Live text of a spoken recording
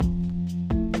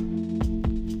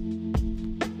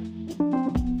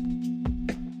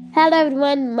Hello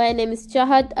everyone, my name is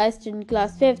Chahat. I study in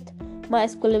class 5th. My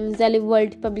school name is Delhi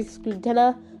World Public School,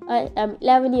 Dhana. I am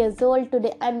 11 years old.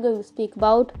 Today I am going to speak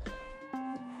about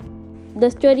the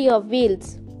story of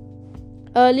wheels.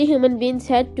 Early human beings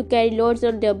had to carry loads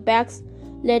on their backs.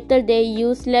 Later they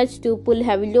used sledges to pull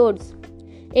heavy loads.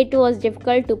 It was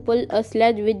difficult to pull a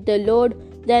sledge with the load.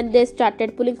 Then they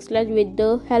started pulling sledge with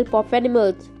the help of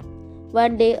animals.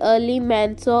 One day early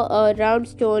man saw a round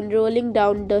stone rolling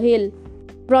down the hill.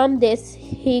 From this,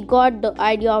 he got the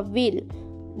idea of wheel.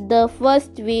 The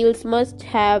first wheels must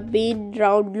have been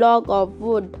round log of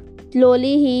wood.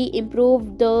 Slowly, he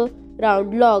improved the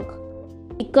round log.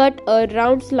 He cut a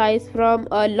round slice from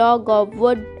a log of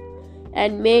wood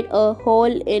and made a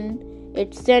hole in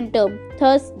its center.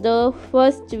 Thus, the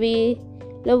first wheel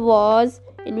was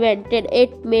invented.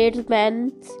 It made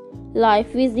man's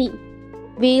life easy.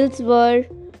 Wheels were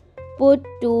put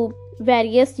to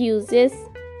various uses.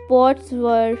 Pots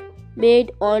were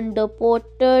made on the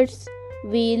potter's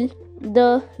wheel.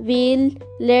 The wheel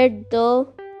laid the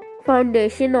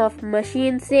foundation of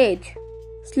machine age.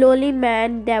 Slowly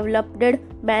man developed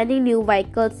many new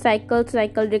vehicles, cycle,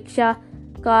 rickshaw,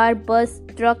 car, bus,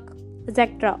 truck,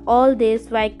 etc. All these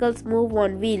vehicles move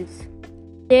on wheels.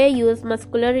 They use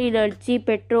muscular energy,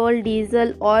 petrol,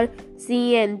 diesel or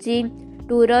CNG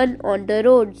to run on the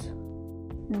roads.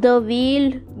 The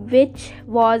wheel, which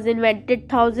was invented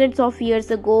thousands of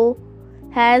years ago,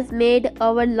 has made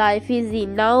our life easy.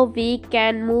 Now we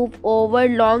can move over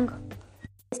long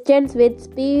distances with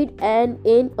speed and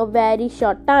in a very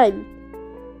short time.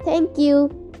 Thank you.